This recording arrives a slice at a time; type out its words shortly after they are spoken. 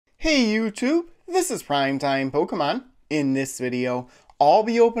Hey YouTube, this is Primetime Pokemon. In this video, I'll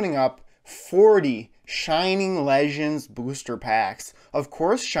be opening up 40 Shining Legends booster packs. Of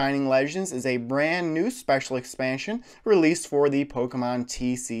course, Shining Legends is a brand new special expansion released for the Pokemon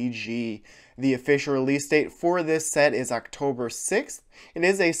TCG. The official release date for this set is October 6th. It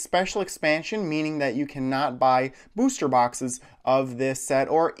is a special expansion, meaning that you cannot buy booster boxes of this set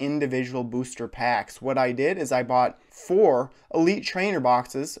or individual booster packs. What I did is I bought 4 Elite Trainer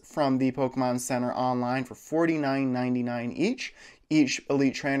boxes from the Pokemon Center online for $49.99 each. Each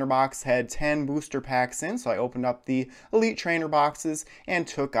Elite Trainer box had 10 booster packs in, so I opened up the Elite Trainer boxes and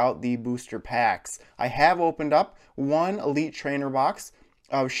took out the booster packs. I have opened up one Elite Trainer box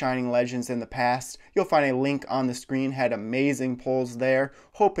of Shining Legends in the past. You'll find a link on the screen, had amazing pulls there,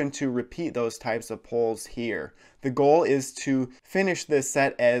 hoping to repeat those types of pulls here. The goal is to finish this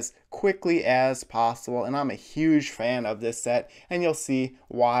set as quickly as possible, and I'm a huge fan of this set, and you'll see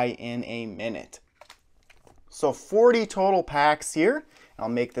why in a minute. So 40 total packs here. I'll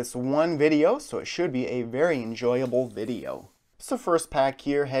make this one video, so it should be a very enjoyable video. So first pack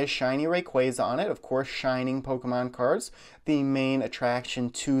here has Shiny Rayquaza on it, of course Shining Pokemon cards, the main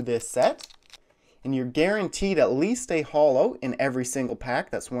attraction to this set. And you're guaranteed at least a holo in every single pack.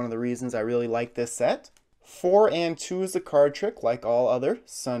 That's one of the reasons I really like this set. 4 and 2 is a card trick like all other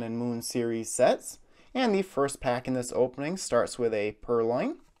Sun and Moon series sets. And the first pack in this opening starts with a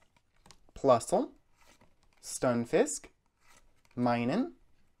Purloin, Plusle, Stunfisk, Minun,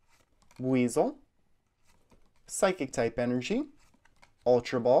 Weasel, Psychic type Energy,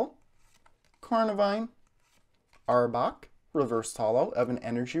 Ultra Ball, Carnivine, Arbok, Reverse Holo of an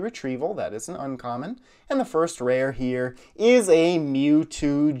Energy Retrieval, that is an uncommon, and the first rare here is a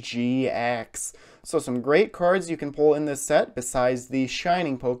Mewtwo GX. So some great cards you can pull in this set. Besides the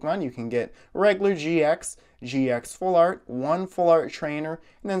Shining Pokemon, you can get regular GX, GX Full Art, one Full Art Trainer,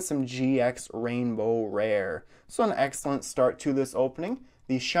 and then some GX Rainbow Rare. So an excellent start to this opening.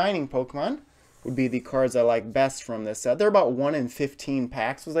 The Shining Pokemon would be the cards I like best from this set. They're about 1 in 15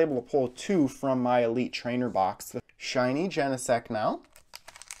 packs. I was able to pull 2 from my Elite Trainer box. The Shiny Genesect now.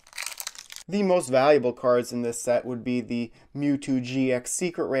 The most valuable cards in this set would be the Mewtwo GX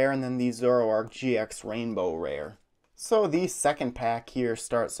Secret Rare and then the Zoroark GX Rainbow Rare. So the second pack here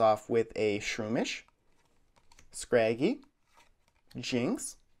starts off with a Shroomish, Scraggy,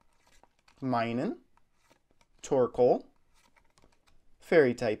 Jinx, Minun, Torkoal,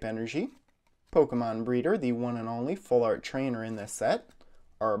 Fairy type Energy, Pokemon Breeder, the one and only Full Art Trainer in this set,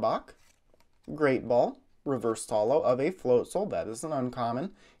 Arbok, Great Ball, Reverse Holo of a Floatzel, that is an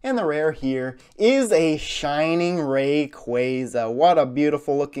uncommon, and the rare here is a Shining Rayquaza. What a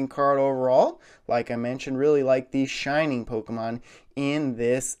beautiful looking card overall. Like I mentioned, really like the Shining Pokemon in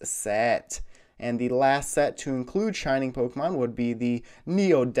this set. And the last set to include Shining Pokemon would be the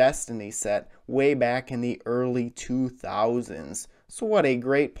Neo Destiny set way back in the early 2000s. So what a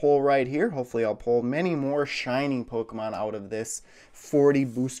great pull right here. Hopefully I'll pull many more Shining Pokemon out of this 40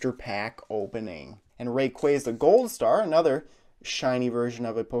 booster pack opening. And Rayquaza Gold Star, another shiny version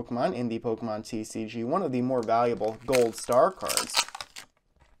of a Pokemon in the Pokemon TCG, one of the more valuable Gold Star cards.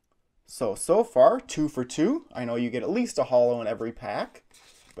 So far, 2 for 2. I know you get at least a holo in every pack,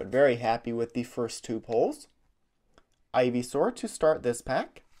 but very happy with the first 2 pulls. Ivysaur to start this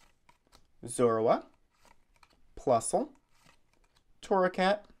pack, Zorua, Plusle,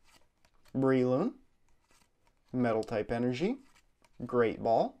 Torracat, Breloom, Metal type Energy, Great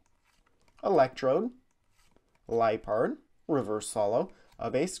Ball, Electrode, Liepard, Reverse Holo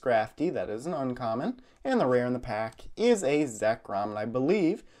of a Scrafty, that is an uncommon, and the rare in the pack is a Zekrom, and I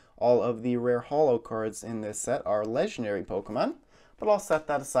believe all of the rare holo cards in this set are legendary Pokemon, but I'll set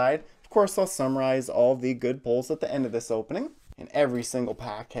that aside. Of course, I'll summarize all the good pulls at the end of this opening, and every single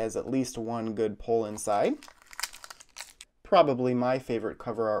pack has at least one good pull inside. Probably my favorite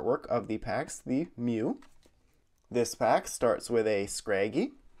cover artwork of the packs, the Mew. This pack starts with a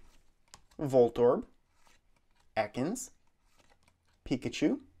Scraggy, Voltorb, Ekans,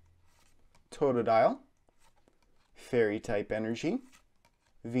 Pikachu, Totodile, Fairy type Energy,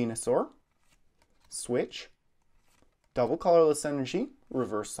 Venusaur, Switch, Double Colorless Energy,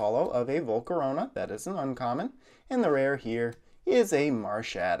 Reverse Holo of a Volcarona, that is an uncommon, and the rare here is a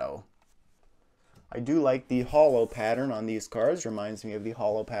Marshadow. I do like the holo pattern on these cards, reminds me of the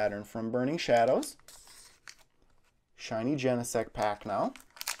holo pattern from Burning Shadows. Shiny Genesect pack now.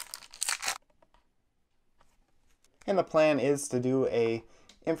 And the plan is to do a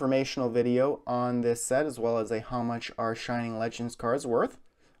informational video on this set as well as a how much are Shining Legends cards worth.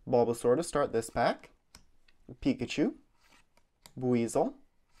 Bulbasaur to start this pack. Pikachu, Weasel,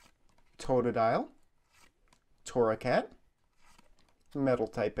 Totodile, Torracat, Metal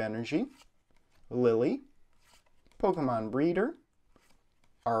type energy, Lily, Pokemon Breeder,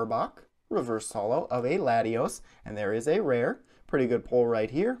 Arbok, reverse holo of a Latios, and there is a rare. Pretty good pull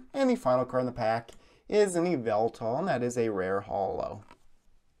right here. And the final card in the pack is an Yveltal, and that is a rare holo.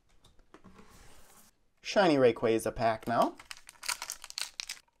 Shiny Rayquaza pack now.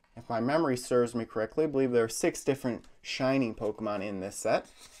 If my memory serves me correctly, I believe there are 6 different shining Pokemon in this set.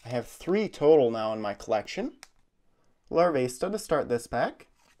 I have 3 total now in my collection. Larvesta to start this pack.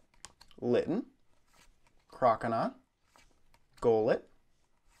 Litten, Croconaw, Golett,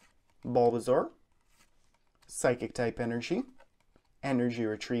 Bulbasaur, Psychic type energy, Energy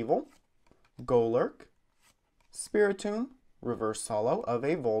Retrieval, Golurk, Spiritomb, reverse holo of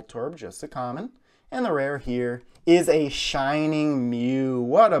a Voltorb, just a common. And the rare here is a Shining Mew.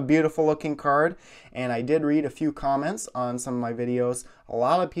 What a beautiful looking card. And I did read a few comments on some of my videos. A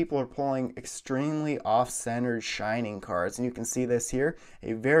lot of people are pulling extremely off-centered Shining cards. And you can see this here.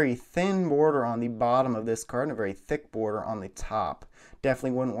 A very thin border on the bottom of this card and a very thick border on the top.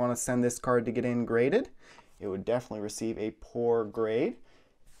 Definitely wouldn't want to send this card to get in graded. It would definitely receive a poor grade.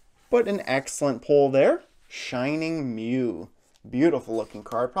 But an excellent pull there. Shining Mew. Beautiful looking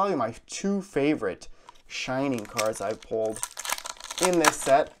card. Probably my 2 favorite shining cards I've pulled in this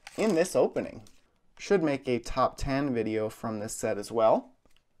set, in this opening. Should make a top 10 video from this set as well.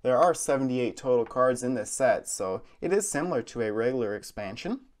 There are 78 total cards in this set, so it is similar to a regular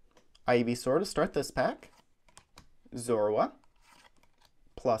expansion. Ivysaur to start this pack. Zorua,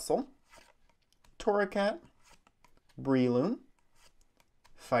 Plusle, Torracat, Breloom,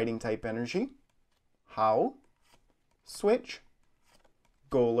 Fighting type energy, How, Switch,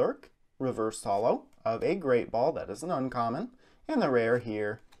 Golurk, reverse holo of a Great Ball, that is an uncommon, and the rare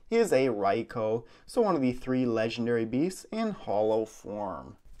here is a Raikou, so one of the 3 legendary beasts in holo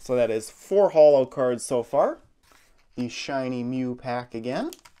form. So that is 4 holo cards so far. The Shiny Mew pack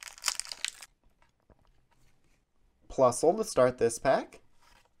again. Plusle to start this pack.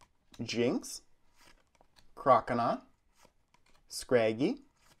 Jinx, Croconaw, Scraggy,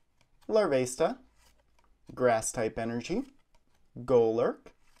 Larvesta, Grass type energy,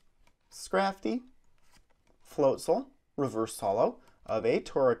 Golurk, Scrafty, Floatzel, reverse holo of a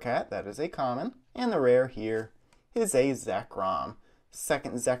Torracat, that is a common, and the rare here is a Zekrom.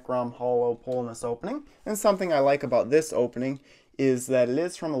 Second Zekrom holo pull in this opening, and something I like about this opening is that it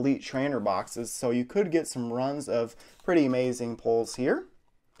is from Elite Trainer boxes, so you could get some runs of pretty amazing pulls here.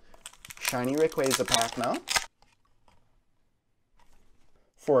 Shiny Rayquaza pack now.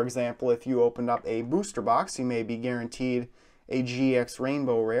 For example, if you opened up a booster box, you may be guaranteed a GX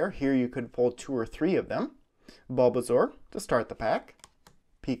Rainbow Rare. Here you could pull 2 or 3 of them. Bulbasaur to start the pack.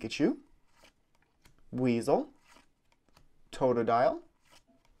 Pikachu, Weasel, Totodile,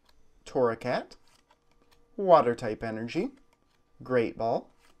 Torracat, Water type energy, Great Ball,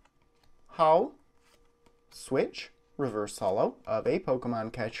 How, Switch, reverse holo of a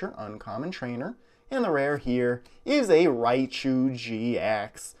Pokemon Catcher, uncommon trainer, and the rare here is a Raichu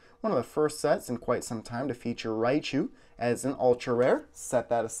GX. One of the first sets in quite some time to feature Raichu as an ultra rare. Set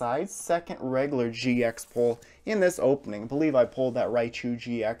that aside. Second regular GX pull in this opening. I believe I pulled that Raichu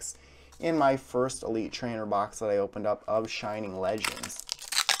GX in my first Elite Trainer box that I opened up of Shining Legends.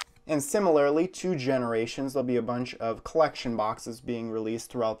 And similarly, 2 generations, there'll be a bunch of collection boxes being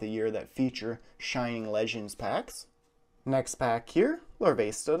released throughout the year that feature Shining Legends packs. Next pack here,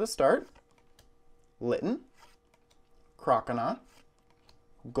 Larvesta to start. Litten, Croconaw,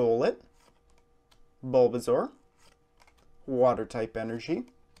 Golett, Bulbasaur, Water type energy,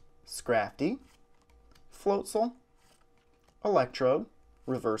 Scrafty, Floatzel, Electrode,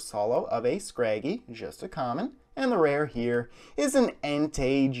 reverse holo of a Scraggy, just a common, and the rare here is an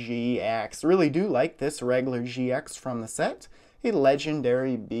Entei GX. Really do like this regular GX from the set, a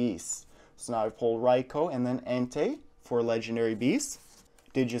legendary beast. So now I've pulled Raikou and then Entei for legendary beasts.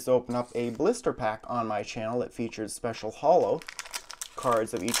 Did just open up a blister pack on my channel that featured special holo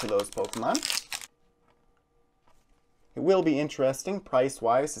cards of each of those Pokemon. It will be interesting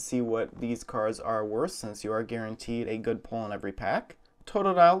price-wise to see what these cards are worth, since you are guaranteed a good pull in every pack.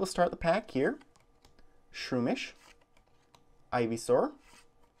 Totodile to start the pack here. Shroomish, Ivysaur,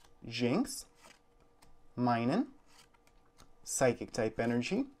 Jinx, Minun, Psychic type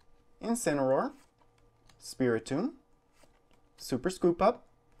energy, Incineroar, Spiritomb, Super Scoop Up,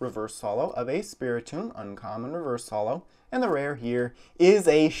 reverse holo of a Spiritomb, uncommon reverse holo, and the rare here is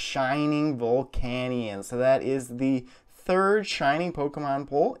a Shining Volcanion. So that is the 3rd Shining Pokemon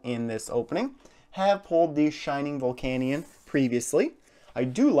pull in this opening. Have pulled the Shining Volcanion previously. I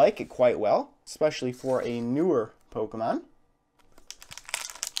do like it quite well, especially for a newer Pokemon.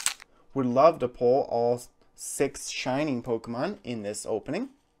 Would love to pull all 6 shining Pokemon in this opening.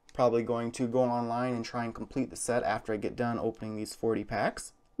 Probably going to go online and try and complete the set after I get done opening these 40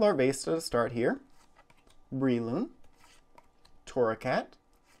 packs. Larvesta to start here. Breloom. Torracat.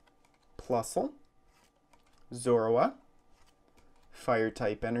 Plusle. Zorua.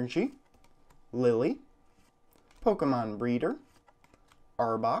 Fire-type Energy. Lily. Pokemon Breeder.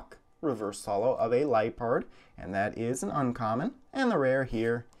 Arbok. Reverse holo of a Liepard, and that is an uncommon. And the rare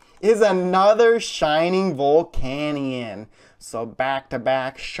here is another shining Volcanion. So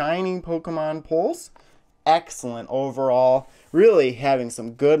back-to-back shining Pokemon pulls. Excellent overall. Really having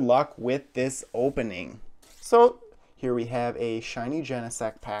some good luck with this opening. So here we have a shiny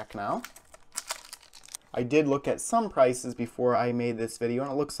Genesect pack now. I did look at some prices before I made this video,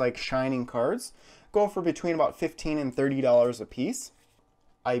 and it looks like shining cards go for between about $15 and $30 a piece.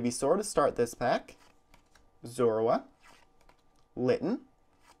 Ivysaur to start this pack. Zorua. Litten.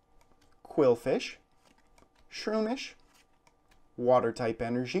 Quillfish. Shroomish. Water-type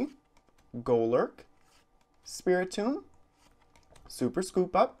Energy. Golurk. Spiritomb. Super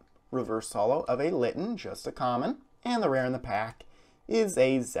Scoop Up. Reverse holo of a Litten, just a common. And the rare in the pack is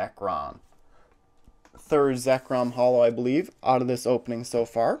a Zekrom. Third Zekrom holo, I believe, out of this opening so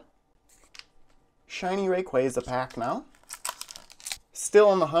far. Shiny Rayquaza pack now. Still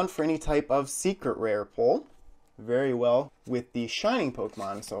on the hunt for any type of secret rare pull. Very well with the shining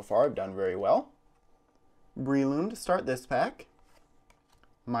Pokemon so far. I've done very well. Breloom to start this pack.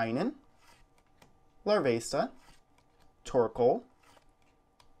 Minun. Larvesta. Torkoal.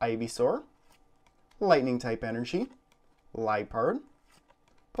 Ivysaur. Lightning type Energy. Liepard.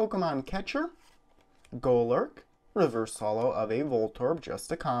 Pokemon Catcher. Golurk. Reverse holo of a Voltorb,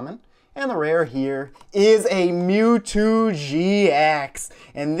 just a common. And the rare here is a Mewtwo GX.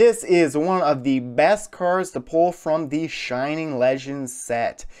 And this is one of the best cards to pull from the Shining Legends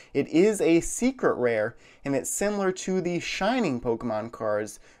set. It is a secret rare, and it's similar to the Shining Pokemon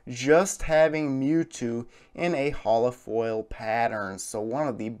cards, just having Mewtwo in a holofoil pattern. So one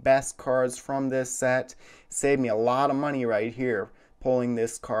of the best cards from this set. Saved me a lot of money right here, pulling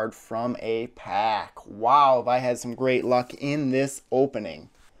this card from a pack. Wow, have I had some great luck in this opening.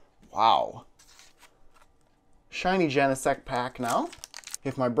 Wow. Shiny Genesect pack now.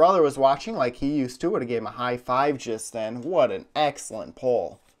 If my brother was watching like he used to, would have gave him a high five just then. What an excellent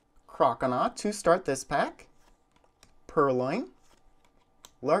pull. Croconaw to start this pack. Purloin.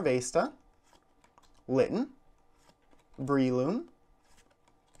 Larvesta. Litten. Breloom.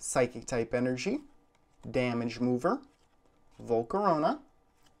 Psychic type Energy. Damage Mover. Volcarona.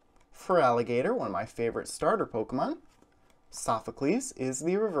 Feraligatr, one of my favorite starter Pokemon. Sophocles is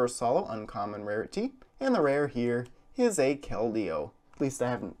the reverse holo uncommon rarity, and the rare here is a Keldeo. At least I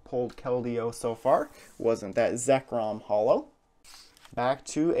haven't pulled Keldeo so far. Wasn't that Zekrom holo. Back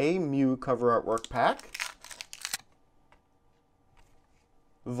to a Mew cover artwork pack.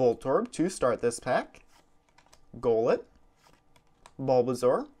 Voltorb to start this pack. Golett.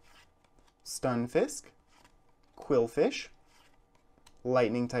 Bulbasaur. Stunfisk. Quillfish.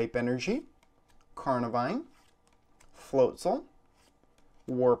 Lightning type Energy. Carnivine. Floatzel.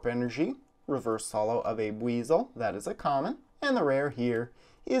 Warp Energy. Reverse holo of a Weasel, that is a common. And the rare here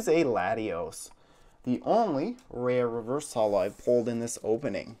is a Latios. The only rare reverse holo I've pulled in this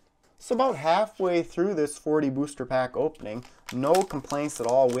opening. So about halfway through this 40 booster pack opening, no complaints at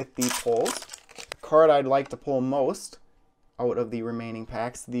all with the pulls. The card I'd like to pull most out of the remaining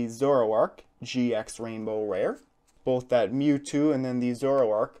packs, the Zoroark GX Rainbow Rare. Both that Mewtwo and then the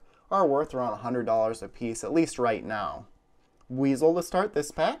Zoroark are worth around $100 a piece, at least right now. Weasel to start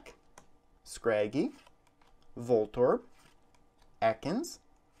this pack. Scraggy. Voltorb. Ekans.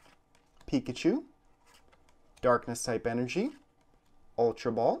 Pikachu. Darkness type Energy.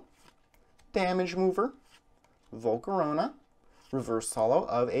 Ultra Ball. Damage Mover. Volcarona. Reverse holo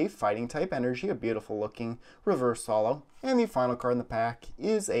of a Fighting type Energy, a beautiful looking reverse holo. And the final card in the pack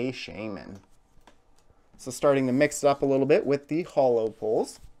is a Shaman. So starting to mix it up a little bit with the holo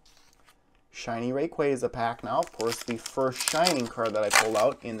pulls. Shiny Rayquaza pack now. Of course, the first shining card that I pulled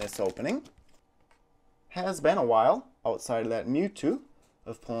out in this opening. Has been a while, outside of that Mewtwo,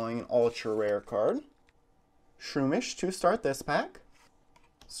 of pulling an ultra rare card. Shroomish to start this pack.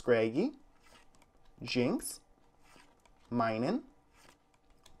 Scraggy. Jinx. Minun.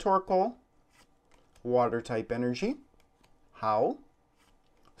 Torkoal. Water type Energy. Howl.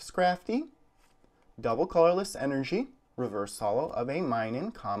 Scrafty. Double Colorless Energy. Reverse holo of a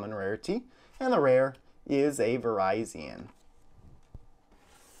Minun common rarity. And the rare is a Virizion.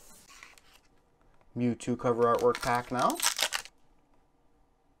 Mewtwo cover artwork pack now.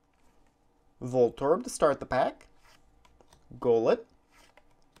 Voltorb to start the pack. Golett.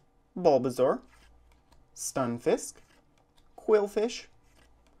 Bulbasaur. Stunfisk, Quillfish,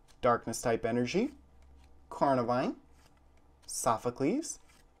 Darkness type energy, Carnivine, Sophocles,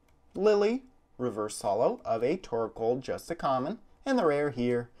 Lily, reverse holo of a Torkoal, just a common, and the rare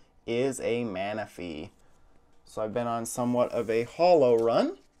here is a Manaphy. So I've been on somewhat of a holo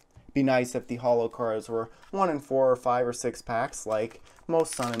run. Be nice if the holo cards were 1 in 4 or 5 or 6 packs like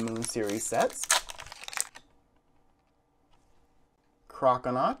most Sun and Moon series sets.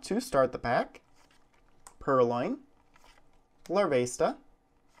 Croconaw to start the pack, Purloin, Larvesta,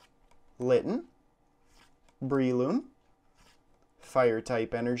 Litten, Breloom, Fire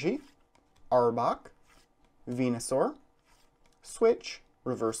type energy, Arbok, Venusaur, Switch,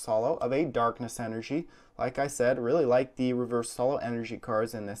 reverse holo of a Darkness energy. Like I said, really like the reverse holo energy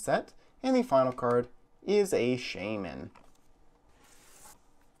cards in this set. And the final card is a Shaman.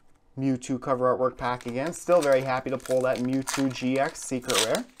 Mewtwo cover artwork pack again. Still very happy to pull that Mewtwo GX Secret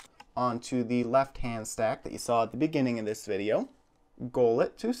Rare onto the left-hand stack that you saw at the beginning of this video.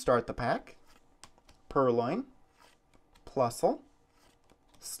 Golett to start the pack, Purloin, Plusle,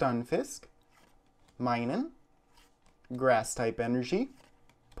 Stunfisk, Minun, Grass-type energy,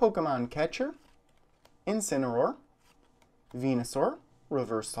 Pokemon Catcher, Incineroar, Venusaur,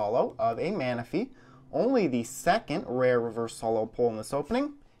 reverse holo of a Manaphy. Only the second rare reverse holo pull in this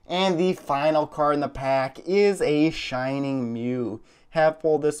opening. And the final card in the pack is a Shining Mew. Have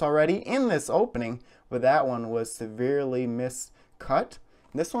pulled this already in this opening, but that one was severely miscut.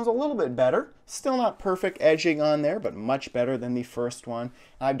 This one's a little bit better. Still not perfect edging on there, but much better than the first one.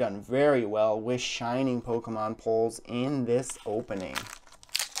 I've done very well with Shining Pokemon pulls in this opening.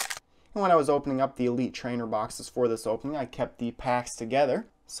 And when I was opening up the Elite Trainer boxes for this opening, I kept the packs together.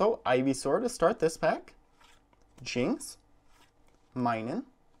 So Ivysaur to start this pack, Jinx, Minun,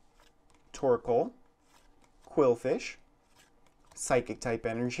 Torkoal, Quillfish, Psychic type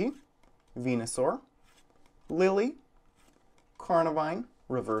energy, Venusaur, Lily, Carnivine,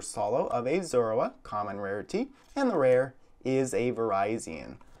 reverse holo of a Zorua, common rarity, and the rare is a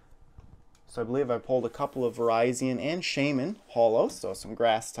Virizion. So I believe I pulled a couple of Virizion and Shaman holos, so some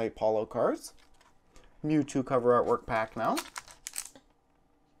grass type holo cards. Mewtwo cover artwork pack now.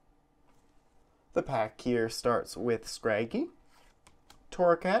 The pack here starts with Scraggy,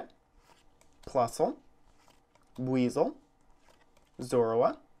 Torracat, Plusle, Weasel,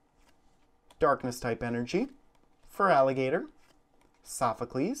 Zorua, Darkness type energy, Feraligatr,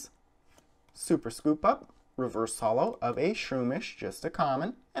 Sophocles, Super Scoop Up, reverse holo of a Shroomish, just a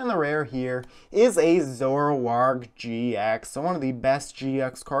common, and the rare here is a Zoroark GX, so one of the best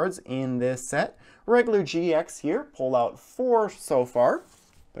GX cards in this set. Regular GX here, pulled out 4 so far,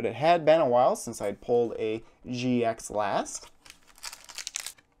 but it had been a while since I'd pulled a GX last.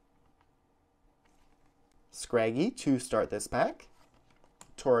 Scraggy to start this pack,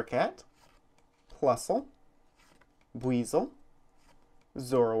 Torracat, Plusle, Weasel,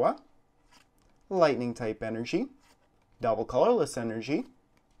 Zorua, Lightning type energy, double colorless energy,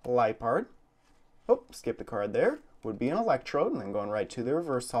 Liepard, oh, skipped a card there, would be an Electrode, and then going right to the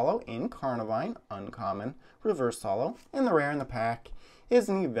reverse holo in Carnivine, uncommon, reverse holo, and the rare in the pack is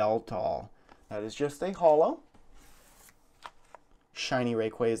an Yveltal. That is just a holo. Shiny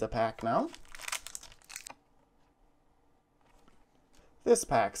Rayquaza pack now. This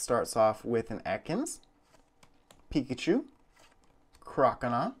pack starts off with an Ekans, Pikachu,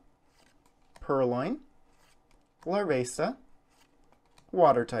 Croconaw, Purloin, Larvesta,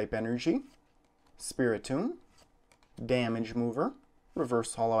 Water type energy, Spiritomb, Damage Mover,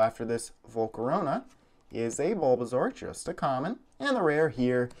 reverse holo after this Volcarona is a Bulbasaur, just a common, and the rare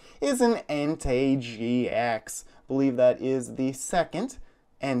here is an Entei GX. Believe that is the second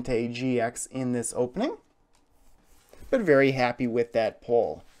Entei GX in this opening, but very happy with that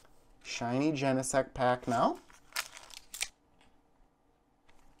pull. Shiny Genesect pack now.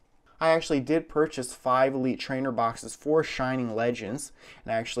 I actually did purchase 5 Elite Trainer boxes for Shining Legends,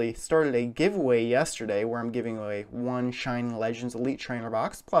 and I actually started a giveaway yesterday where I'm giving away 1 Shining Legends Elite Trainer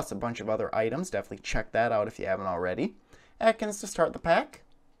box, plus a bunch of other items. Definitely check that out if you haven't already. Ekans to start the pack,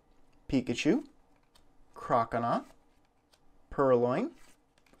 Pikachu, Croconaw, Purloin,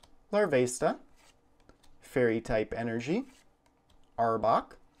 Larvesta, Fairy type energy,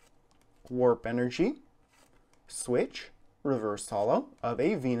 Arbok, Warp energy, Switch, reverse holo of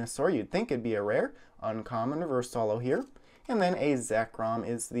a Venusaur. You'd think it'd be a rare, uncommon reverse holo here. And then a Zekrom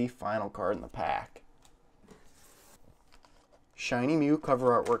is the final card in the pack. Shiny Mew cover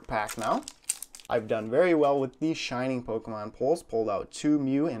artwork pack now. I've done very well with these Shining Pokemon pulls. Pulled out 2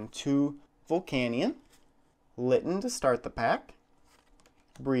 Mew and 2 Volcanion. Litten to start the pack.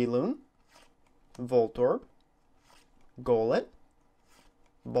 Breloom, Voltorb, Golett,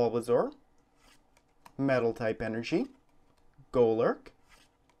 Bulbasaur, Metal type energy, Golurk,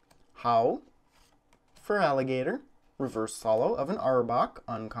 How, Feraligatr, reverse holo of an Arbok,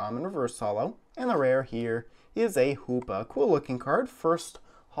 uncommon reverse holo, and the rare here is a Hoopa. Cool looking card. First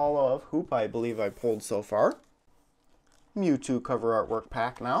holo of Hoopa I believe I pulled so far. Mewtwo cover artwork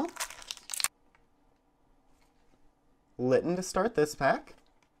pack now. Litten to start this pack.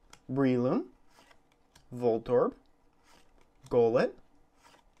 Breloom, Voltorb, Golett,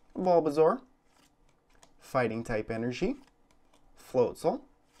 Bulbasaur, Fighting type energy, Floatzel,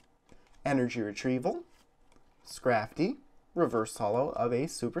 Energy Retrieval, Scrafty, reverse holo of a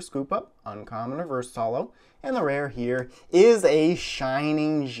Super Scoop Up, uncommon reverse holo, and the rare here is a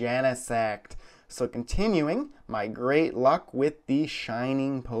Shining Genesect. So continuing my great luck with the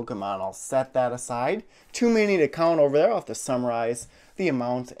shining Pokemon. I'll set that aside. Too many to count over there. I'll have to summarize the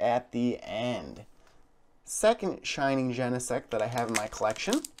amount at the end. Second shining Genesect that I have in my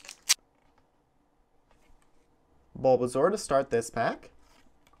collection. Bulbasaur to start this pack.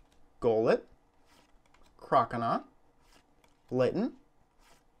 Golett, Croconaw, Litten,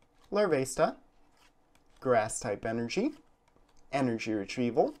 Larvesta, Grass type energy, Energy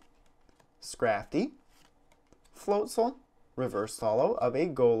Retrieval, Scrafty, Floatzel, reverse holo of a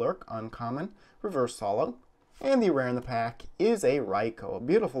Golurk, uncommon reverse holo, and the rare in the pack is a Raikou, a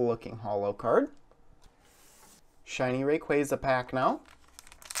beautiful looking holo card. Shiny Rayquaza pack now.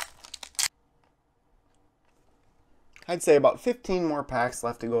 I'd say about 15 more packs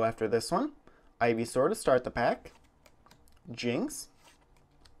left to go after this one. Ivysaur to start the pack. Jinx,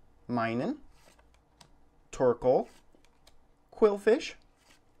 Minun, Torkoal, Quillfish,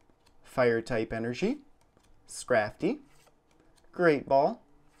 Fire type energy, Scrafty, Great Ball,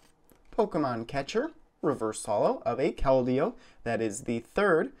 Pokemon Catcher, reverse holo of a Keldeo. That is the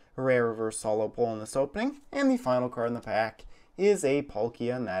third rare reverse holo pull in this opening. And the final card in the pack is a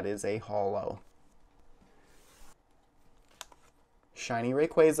Palkia, and that is a holo. Shiny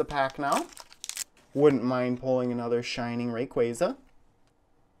Rayquaza pack now. Wouldn't mind pulling another shining Rayquaza.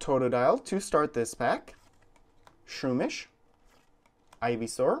 Totodile to start this pack. Shroomish,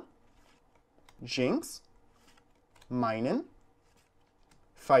 Ivysaur, Jinx, Minun,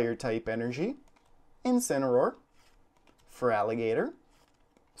 Fire type energy, Incineroar, Feraligatr,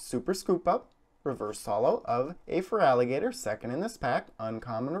 Super Scoop Up, reverse holo of a Feraligatr, second in this pack,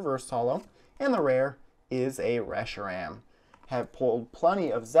 uncommon reverse holo, and the rare is a Reshiram. Have pulled plenty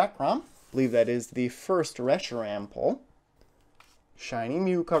of Zekrom. Believe that is the first Reshiram pull. Shiny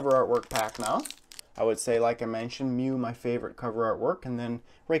Mew cover artwork pack now. I would say, like I mentioned, Mew my favorite cover artwork, and then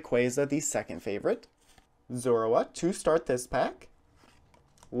Rayquaza the second favorite. Zorua to start this pack.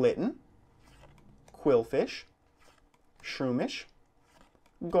 Litten, Quillfish, Shroomish,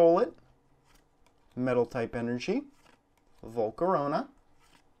 Golett, Metal type energy, Volcarona,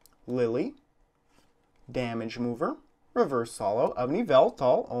 Lily, Damage Mover, reverse holo of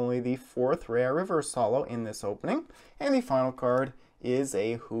Yveltal, only the fourth rare reverse holo in this opening, and the final card is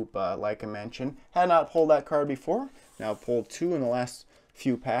a Hoopa. Like I mentioned, had not pulled that card before. Now pulled two in the last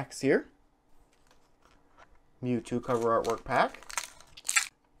few packs here. Mewtwo cover artwork pack.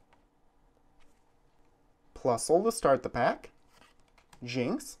 Plusle to start the pack.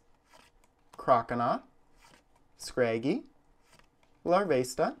 Jinx, Croconaw, Scraggy,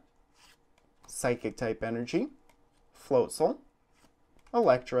 Larvesta, Psychic type energy, Floatzel,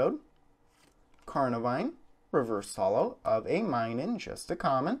 Electrode, Carnivine, reverse holo of a Minun, just a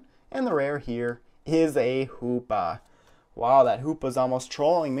common, and the rare here is a Hoopa. Wow, that Hoopa's almost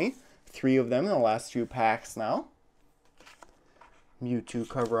trolling me. 3 of them in the last few packs now. Mewtwo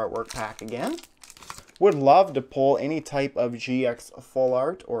cover artwork pack again. Would love to pull any type of GX full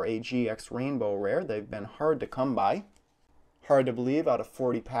art or a GX rainbow rare. They've been hard to come by. Hard to believe out of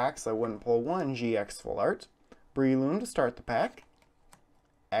 40 packs I wouldn't pull one GX full art. Breloom to start the pack.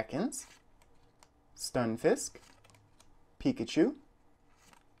 Ekans, Stunfisk, Pikachu,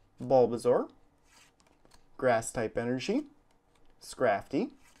 Bulbasaur, Grass type energy, Scrafty,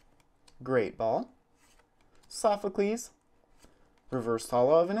 Great Ball, Sophocles, reverse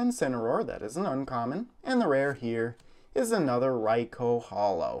holo of an Incineroar, that is an uncommon, and the rare here is another Raikou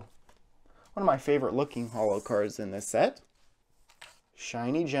holo. One of my favorite looking holo cards in this set.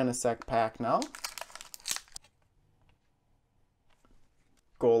 Shiny Genesect pack now.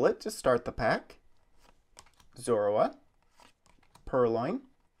 Golett to start the pack. Zorua, Purloin,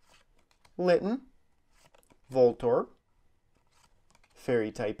 Litten, Voltorb,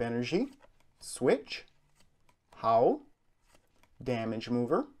 Fairy type energy, Switch, How, Damage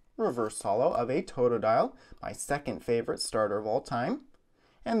Mover, reverse holo of a Totodile, my second favorite starter of all time.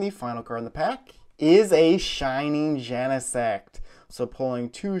 And the final card in the pack is a Shining Genesect. So pulling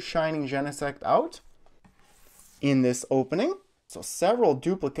 2 Shining Genesect out. in this opening. So several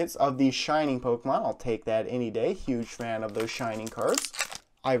duplicates of these shining Pokemon. I'll take that any day. Huge fan of those shining cards.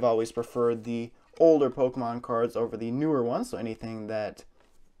 I've always preferred the older Pokemon cards over the newer ones, so anything that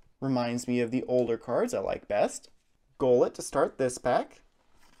reminds me of the older cards I like best. Golett to start this pack.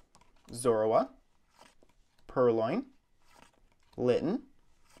 Zorua, Purloin, Litten,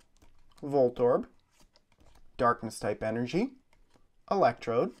 Voltorb, Darkness type Energy,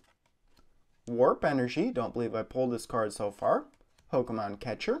 Electrode, Warp Energy, don't believe I pulled this card so far, Pokemon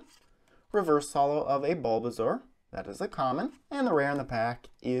Catcher, Reverse Holo of a Bulbasaur, that is a common, and the rare in the pack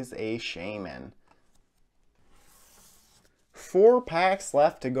is a Shaman. 4 packs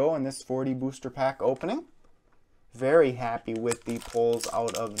left to go in this 40 booster pack opening. Very happy with the pulls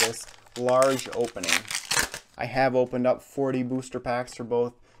out of this large opening. I have opened up 40 booster packs for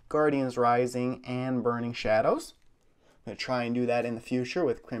both Guardians Rising and Burning Shadows. I'm going to try and do that in the future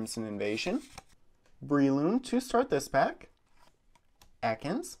with Crimson Invasion. Breloom to start this pack.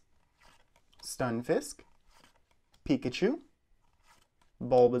 Ekans, Stunfisk, Pikachu,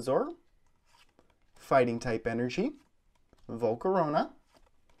 Bulbasaur, Fighting type Energy, Volcarona,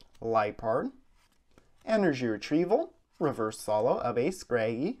 Liepard, Energy Retrieval, Reverse Holo of a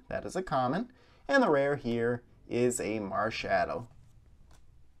Scraggy, that is a common, and the rare here is a Marshadow.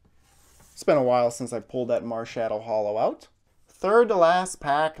 It's been a while since I pulled that Marshadow Holo out. Third to last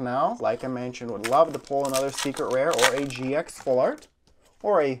pack now. Like I mentioned, would love to pull another Secret Rare or a GX Full Art,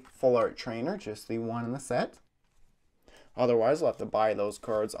 or a Full Art Trainer, just the one in the set. Otherwise, I'll have to buy those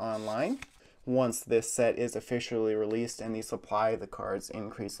cards online once this set is officially released and the supply of the cards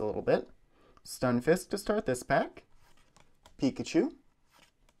increase a little bit. Stunfisk to start this pack. Pikachu,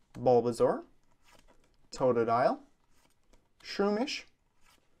 Bulbasaur, Totodile, Shroomish,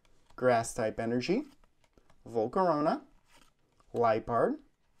 Grass type Energy, Volcarona, Liepard,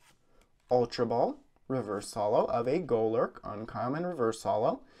 Ultra Ball, Reverse Holo of a Golurk, uncommon Reverse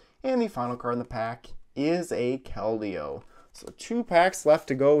Holo, and the final card in the pack is a Keldeo. So 2 packs left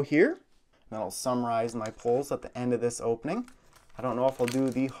to go here. And I'll summarize my pulls at the end of this opening. I don't know if I'll do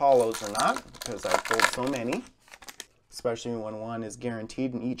the holos or not, because I've pulled so many, especially when one is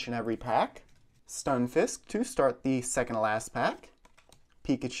guaranteed in each and every pack. Stunfisk to start the second to last pack.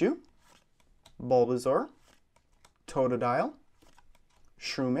 Pikachu, Bulbasaur, Totodile,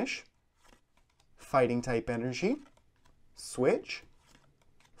 Shroomish, Fighting type Energy, Switch,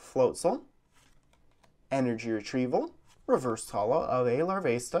 Floatzel, Energy Retrieval, Reverse Holo of a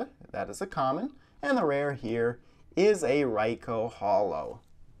Larvesta, that is a common, and the rare here is a Raikou Holo.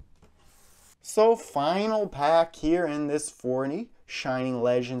 So final pack here in this 40 Shining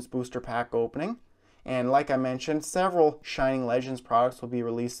Legends booster pack opening. And like I mentioned, several Shining Legends products will be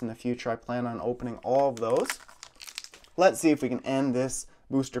released in the future. I plan on opening all of those. Let's see if we can end this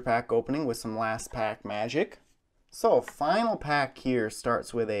booster pack opening with some last pack magic. So final pack here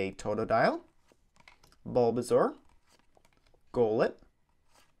starts with a Totodile, Bulbasaur, Golett,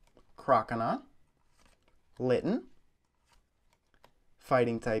 Croconaw, Litten,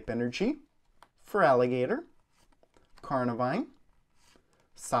 Fighting type Energy, Feraligatr, Carnivine,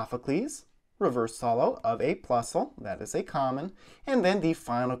 Sophocles, Reverse Holo of a Plusle, that is a common, and then the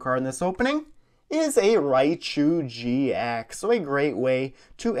final card in this opening is a Raichu GX. So a great way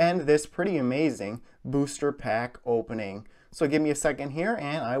to end this pretty amazing booster pack opening. So give me a second here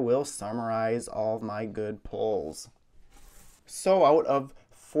and I will summarize all of my good pulls. So out of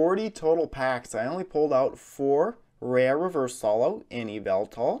 40 total packs, I only pulled out 4 rare Reverse Holo in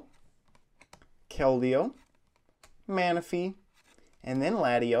Yveltal, Keldeo, Manaphy, and then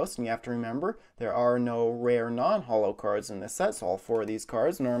Latios. And you have to remember, there are no rare non-holo cards in this set, so all 4 of these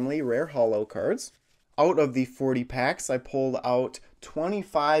cards normally rare holo cards. Out of the 40 packs, I pulled out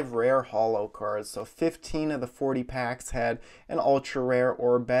 25 rare holo cards, so 15 of the 40 packs had an ultra rare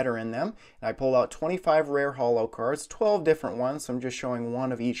or better in them. And I pulled out 25 rare holo cards, 12 different ones, so I'm just showing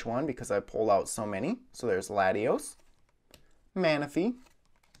one of each one because I pulled out so many. So there's Latios, Manaphy,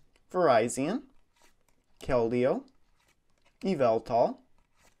 Virizion, Keldeo, Yveltal,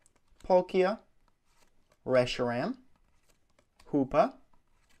 Palkia, Reshiram, Hoopa,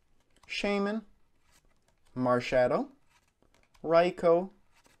 Shaman, Marshadow, Raikou,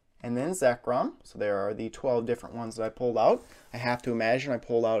 and then Zekrom. So there are the 12 different ones that I pulled out. I have to imagine I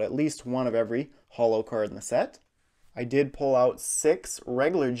pulled out at least one of every holo card in the set. I did pull out 6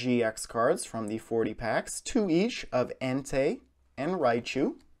 regular GX cards from the 40 packs, 2 each of Entei and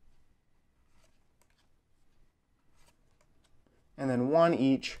Raichu, and then 1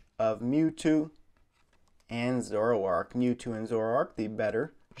 each of Mewtwo and Zoroark. Mewtwo and Zoroark, the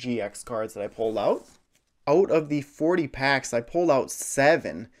better GX cards that I pulled out. out of the 40 packs, I pulled out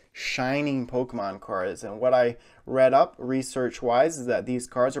 7 shining Pokemon cards. And what I read up research-wise is that these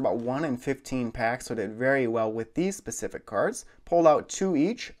cards are about 1 in 15 packs, so I did very well with these specific cards. Pulled out 2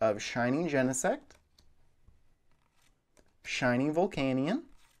 each of Shining Genesect, Shining Volcanion,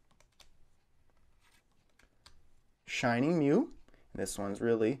 Shining Mew. This one's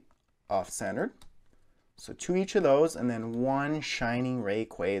really off-centered. So 2 each of those, and then 1 Shining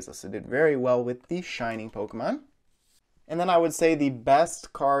Rayquaza. So did very well with the Shining Pokemon. And then I would say the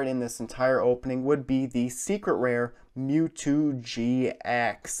best card in this entire opening would be the Secret Rare Mewtwo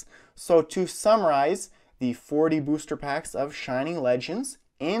GX. So to summarize, the 40 booster packs of Shining Legends,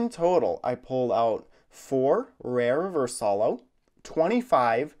 in total I pulled out 4 Rare Reverse Holo,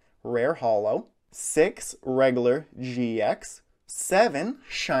 25 Rare Holo, 6 regular GX, 7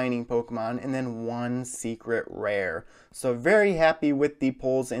 Shining Pokemon, and then 1 Secret Rare. So very happy with the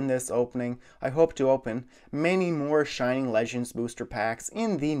pulls in this opening. I hope to open many more Shining Legends booster packs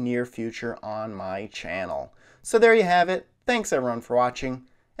in the near future on my channel. So there you have it. Thanks everyone for watching.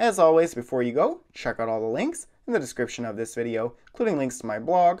 As always, before you go, check out all the links in the description of this video, including links to my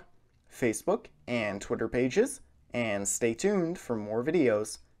blog, Facebook, and Twitter pages, and stay tuned for more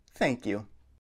videos. Thank you.